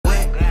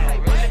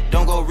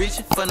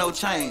reaching for no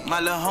change. My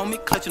little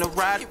homie clutching a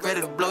ride,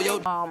 ready to blow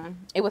your.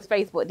 It was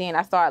Facebook then.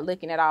 I started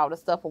looking at all the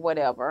stuff or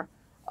whatever.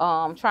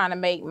 Trying to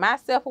make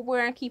myself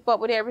aware and keep up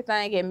with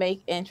everything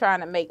and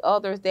trying to make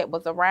others that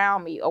was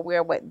around me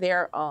aware what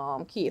their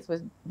kids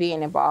was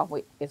being involved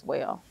with as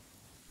well.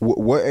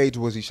 What age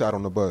was he shot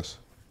on the bus?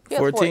 He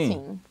was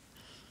 14.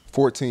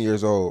 14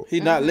 years old.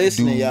 He not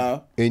listening,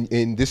 y'all.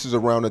 And this is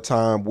around the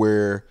time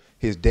where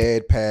his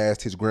dad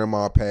passed, his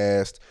grandma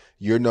passed.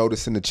 You're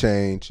noticing the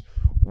change.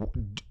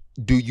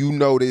 Do you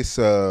notice,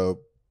 do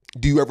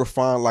you ever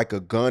find like a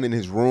gun in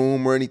his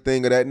room or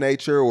anything of that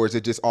nature? Or is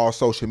it just all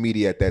social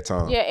media at that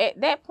time? Yeah,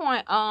 at that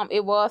point,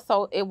 it was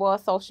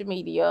social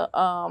media.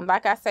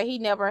 Like I said, he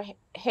never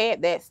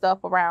had that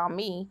stuff around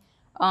me.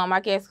 I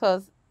guess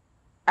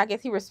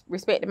he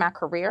respected my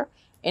career.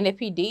 And if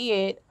he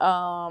did,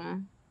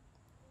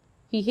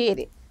 he hid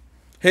it.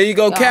 Here you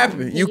go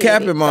capping. You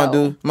capping,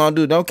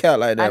 Mondu. Don't cap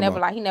like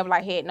that. He never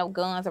had no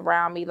guns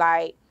around me,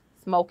 like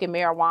smoking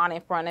marijuana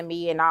in front of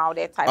me and all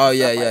that type of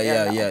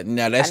stuff. Yeah.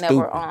 Now that's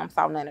stupid. I never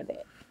saw none of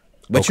that.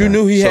 But you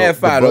knew he had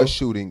fire. The bus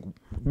shooting.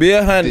 Be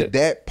 100. Did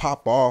that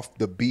pop off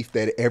the beef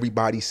that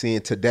everybody's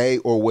seeing today,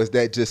 or was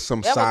that just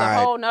some side? That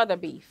was a whole nother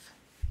beef.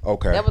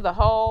 Okay. That was a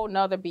whole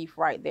nother beef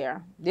right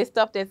there. This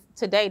stuff that's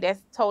today,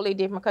 that's totally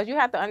different, because you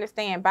have to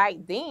understand back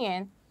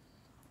then,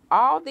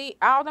 all of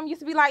them used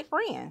to be like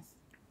friends.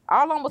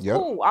 All of them was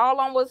cool. All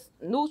of them was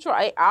neutral.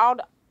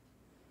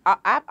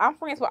 I'm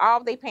friends with all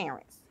of their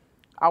parents.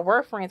 I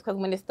were friends, because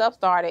when this stuff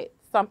started,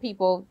 some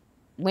people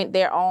went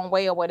their own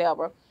way or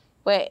whatever.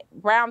 But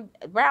around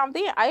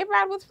then,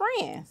 everybody was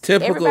friends.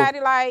 Typical.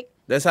 Everybody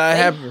that's how it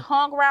happened.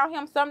 Hung around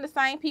him. Some of the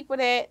same people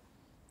that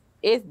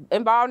is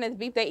involved in this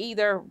beef, they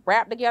either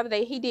rapped together.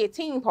 He did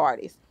team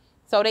parties,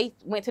 so they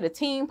went to the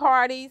team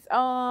parties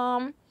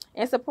and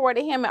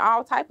supported him and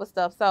all type of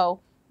stuff. So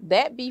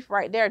that beef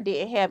right there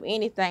didn't have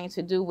anything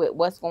to do with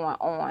what's going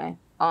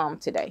on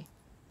today.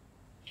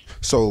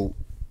 So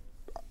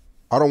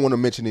I don't want to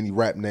mention any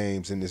rap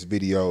names in this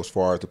video as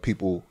far as the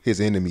people, his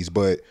enemies,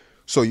 but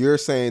so you're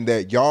saying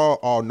that y'all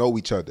all know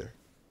each other?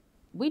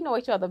 We know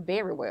each other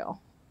very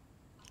well.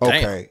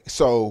 Okay. Damn.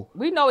 So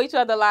we know each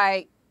other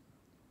like,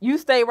 you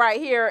stay right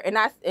here and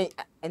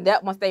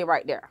that one stay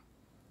right there.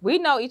 We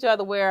know each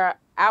other where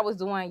I was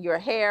doing your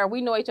hair. We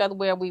know each other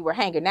where we were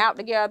hanging out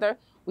together.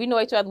 We know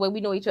each other where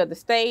we know each other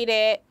stayed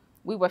at.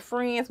 We were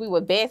friends. We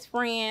were best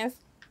friends.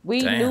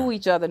 We knew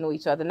each other,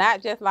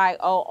 not just like,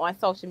 on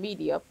social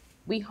media.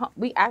 We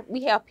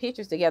have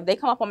pictures together. They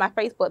come up on my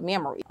Facebook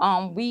memory.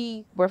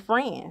 We were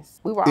friends.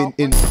 We were all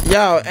friends.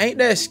 Y'all, ain't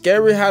that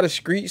scary how the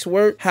streets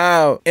work?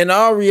 How, in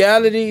all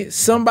reality,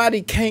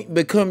 somebody can't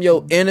become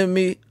your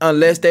enemy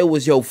unless they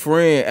was your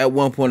friend at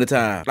one point in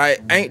time.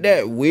 Like, ain't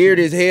that weird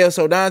as hell?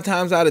 So 9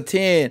 times out of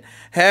 10,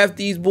 half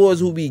these boys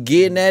who be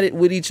getting at it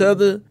with each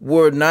other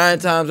were 9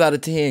 times out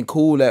of 10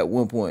 cool at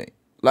one point.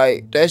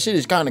 Like, that shit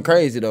is kind of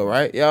crazy though,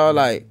 right? Y'all,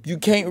 like, you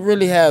can't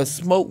really have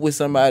smoke with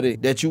somebody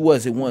that you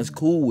wasn't once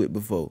cool with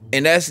before.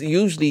 And that's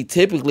usually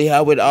typically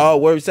how it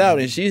all works out.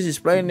 And she's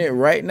explaining it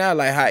right now,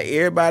 like how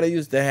everybody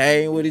used to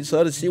hang with each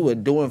other. She was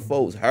doing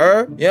folks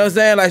her. You know what I'm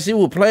saying? Like, she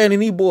was playing in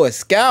these boys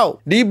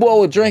scout. These boys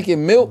were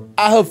drinking milk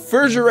out her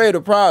refrigerator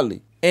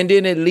probably. And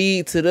then it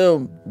lead to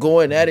them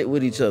going at it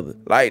with each other.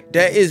 Like,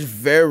 that is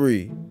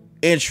very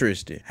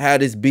interesting how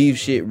this beef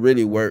shit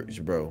really works,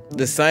 bro.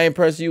 The same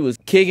person you was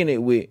kicking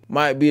it with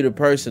might be the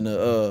person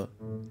to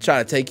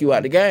try to take you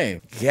out the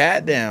game.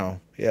 Goddamn.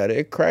 Yeah,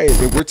 they're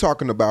crazy. And we're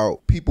talking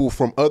about people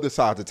from other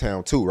sides of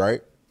town too,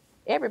 right?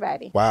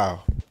 Everybody.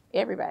 Wow.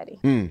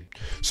 Everybody.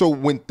 So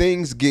when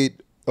things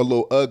get a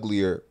little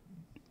uglier,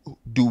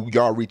 do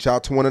y'all reach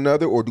out to one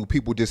another, or do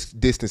people just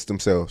distance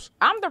themselves?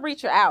 I'm the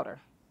reacher-outer.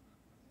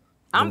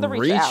 I'm the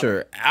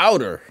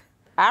reacher-outer.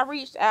 I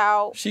reached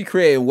out. She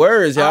created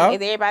words, y'all.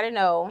 As everybody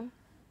know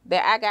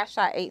that I got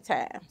shot 8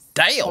 times.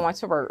 Damn. Going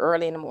to work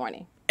early in the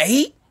morning.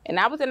 8? And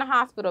I was in the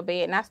hospital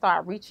bed, and I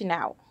started reaching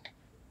out.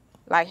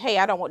 Like, hey,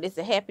 I don't want this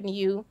to happen to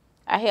you.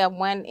 I have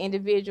one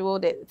individual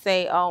that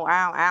say, oh,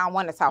 I don't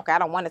want to talk. I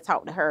don't want to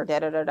talk to her,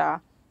 da-da-da-da.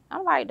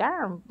 I'm like,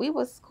 darn, we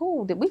was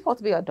cool. We supposed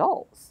to be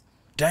adults.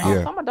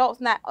 Damn. Some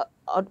adults not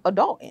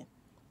adulting.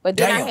 But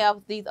then I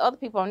have these other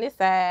people on this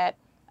side.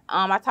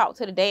 I talked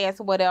to the dads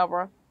or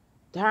whatever.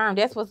 Darn,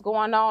 that's what's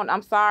going on.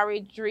 I'm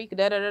sorry, Drake,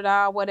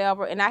 da-da-da-da,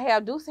 whatever. And I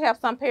do have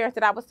some parents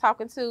that I was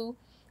talking to,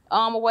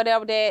 or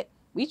whatever, that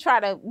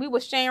we were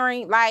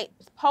sharing, like,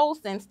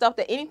 posts and stuff,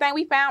 that anything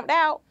we found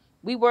out,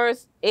 we were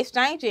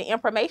exchanging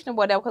information or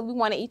whatever, because we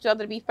wanted each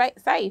other to be safe.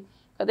 Because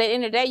at the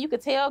end of the day, you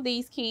could tell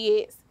these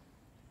kids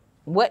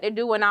what to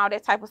do and all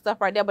that type of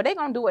stuff right there, but they're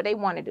going to do what they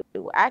want to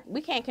do.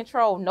 We can't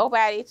control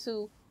nobody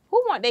who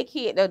want their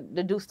kid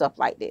to do stuff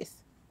like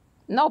this.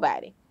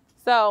 Nobody.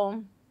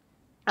 So,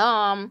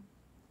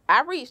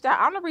 I reached out.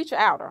 I'm a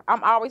reacher-outer.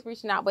 I'm always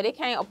reaching out, but it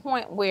came a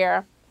point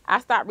where I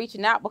stopped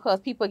reaching out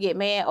because people get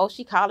mad. Oh,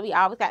 she called me.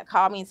 I always got to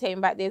call me and tell me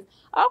about this.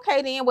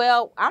 Okay, then,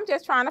 well, I'm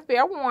just trying to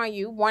fair warn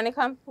you, warning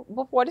comes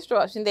before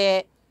destruction,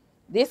 that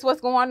this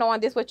what's going on,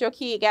 this what your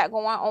kid got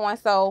going on.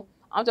 So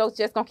I'm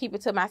just gonna keep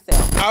it to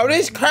myself. Oh,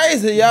 this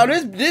crazy, y'all.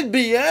 This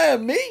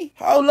beyond me.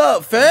 Hold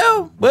up,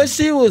 fam. But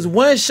she was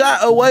one shot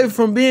away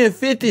from being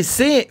 50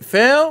 Cent,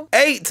 fam.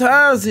 8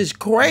 times is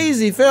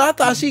crazy, fam. I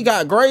thought she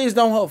got grazed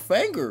on her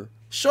finger.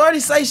 Shorty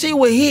say she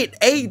would hit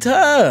 8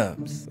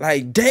 times.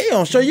 Like,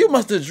 damn, sure you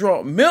must have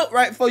drunk milk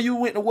right before you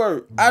went to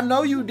work. I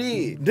know you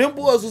did. Them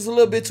boys was a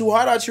little bit too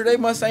hard out you. They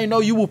must ain't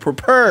know you were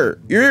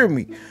prepared. You hear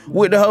me?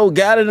 With the whole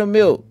gallon of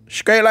milk.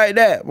 Straight like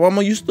that.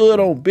 Mama, you stood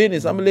on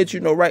business. I'm gonna let you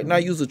know right now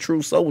you's a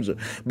true soldier.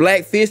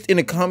 Black fist in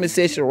the comment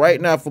section right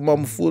now for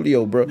Mama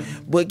Foolio, bro.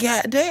 But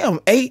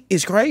goddamn, 8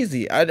 is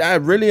crazy. I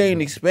really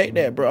ain't expect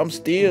that, bro. I'm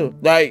still,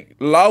 like,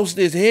 lost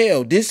as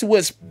hell. This is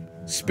what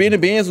Spinning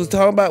Benz was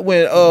talking about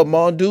when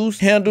Mondoose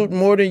handled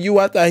more than you.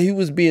 I thought he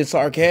was being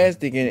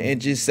sarcastic and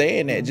just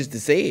saying that just to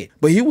say it.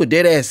 But he was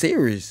dead ass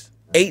serious.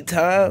 8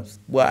 times?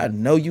 Well, I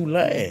know you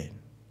lying.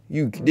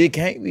 It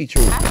can't be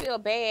true. I feel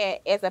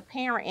bad as a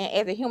parent and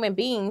as a human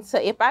being. So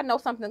if I know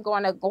something's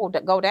going to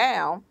go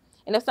down,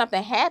 and if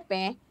something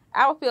happened,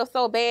 I would feel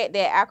so bad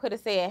that I could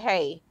have said,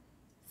 hey,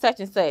 such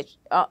and such.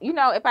 You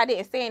know, if I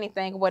didn't say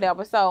anything or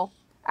whatever. So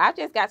I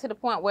just got to the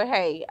point where,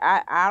 hey,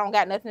 I don't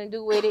got nothing to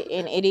do with it,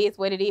 and it is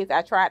what it is.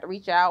 I tried to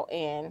reach out,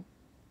 and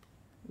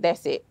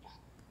that's it.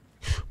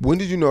 When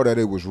did you know that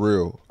it was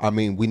real? I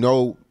mean, we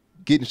know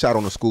getting shot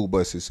on a school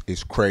bus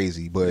is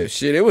crazy, but yeah,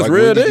 shit, it was like,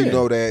 real. When did you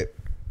know that,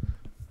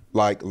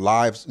 like,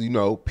 lives, you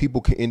know, people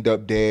can end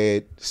up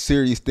dead,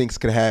 serious things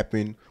could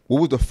happen?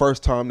 What was the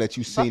first time that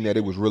you seen that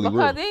it was really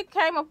real? Because it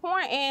came a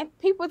point, and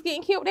people was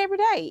getting killed every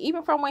day.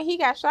 Even from when he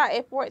got shot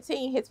at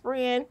 14, his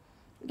friend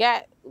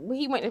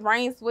he went to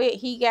Rains with,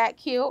 he got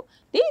killed.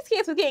 These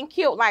kids were getting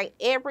killed like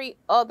every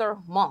other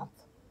month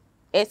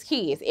as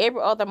kids,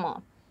 every other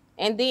month.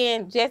 And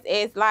then just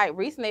as like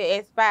recently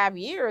as 5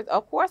 years,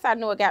 of course I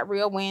knew it got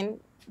real when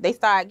they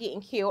started getting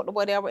killed or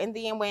whatever. And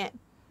then when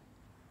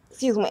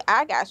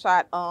I got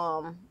shot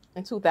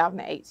in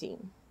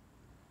 2018.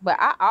 But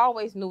I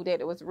always knew that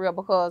it was real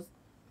because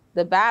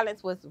the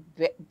violence was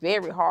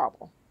very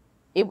horrible.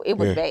 It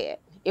was bad.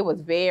 It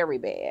was very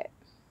bad.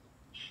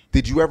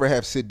 Did you ever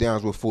have sit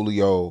downs with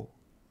Foolio?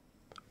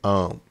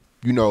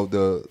 You know,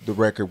 the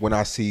record When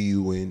I See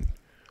You, and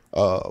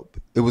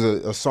it was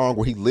a song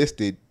where he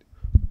listed,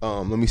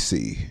 let me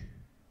see,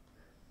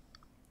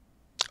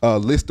 a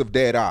list of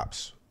dead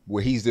ops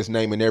where he's just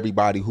naming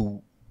everybody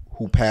who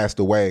passed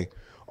away.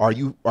 Are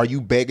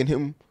you begging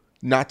him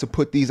not to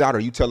put these out? Are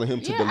you telling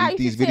him to delete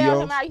these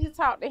videos? I used to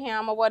talk to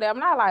him or whatever.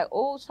 And I like,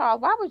 oh, Charles,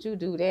 why would you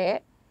do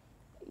that?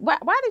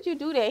 Why did you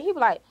do that? He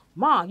was like,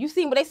 Mom, you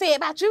seen what they said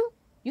about you?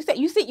 You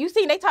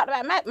seen they talked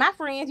about my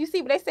friends. You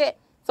see what they said.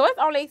 So it's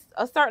only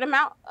a certain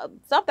amount of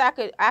stuff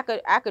that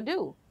I could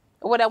do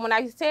or whatever. When I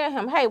used to tell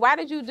him, hey, why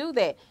did you do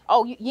that?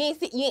 Oh, you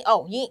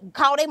ain't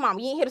call their mom.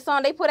 You ain't hear the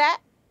song they put out.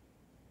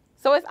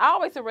 So it's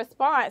always a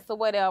response or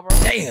whatever.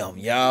 Damn,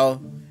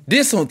 y'all.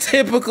 This some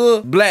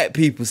typical black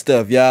people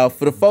stuff, y'all.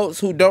 For the folks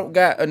who don't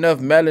got enough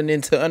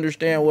melanin to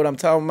understand what I'm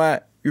talking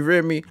about, you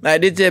feel me?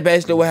 Like, this is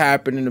basically what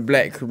happened in the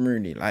black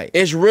community. Like,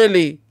 it's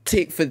really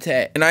tick for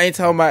tat. And I ain't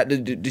talking about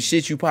the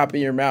shit you pop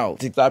in your mouth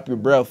to stop your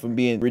breath from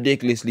being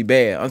ridiculously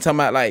bad. I'm talking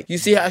about, like, you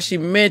see how she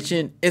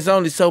mentioned it's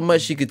only so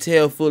much she could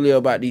tell Foolio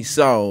about these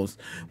songs.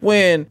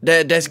 When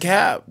that's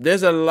cap.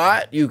 There's a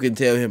lot you can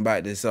tell him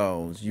about these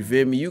songs. You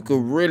feel me? You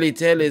could really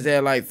tell his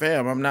ass, like,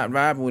 fam, I'm not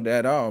vibing with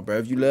that at all, bro.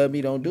 If you love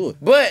me, don't do it.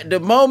 But the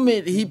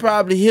moment he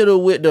probably hit her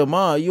with the,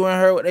 Mom, you ain't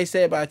heard what they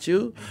said about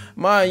you?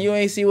 Mom, you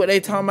ain't see what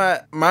they talking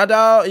about my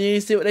dog? You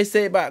ain't see what they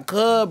said about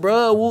cub,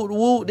 bro, whoop,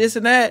 whoop, this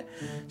and that?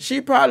 She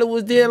probably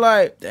was there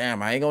like,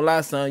 damn, I ain't gonna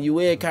lie, son,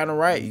 you ain't kind of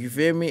right, you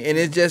feel me? And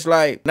it's just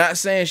like, not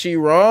saying she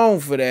wrong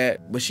for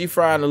that, but she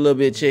frying a little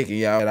bit chicken,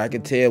 y'all. And I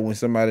can tell when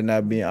somebody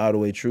not being all the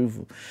way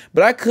truthful.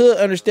 But I could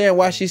understand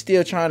why she's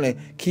still trying to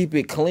keep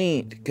it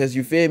clean, because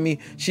you feel me?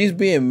 She's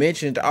being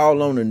mentioned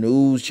all on the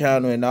news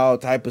channel and all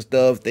type of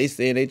stuff. They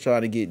saying they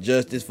trying to get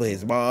justice for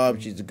his mom.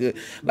 She's a good,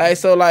 like,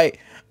 so like,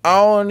 I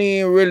don't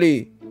even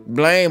really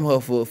blame her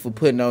for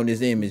putting on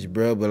this image,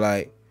 bro, but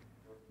like,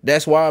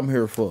 that's why I'm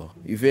here for.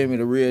 You feel me?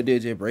 The real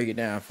digit, break it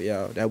down for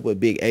y'all. That's what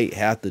Big 8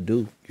 have to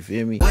do. You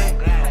feel me?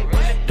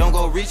 Don't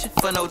go reaching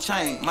for no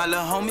chain. My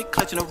little homie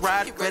clutching a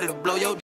ride, ready to blow your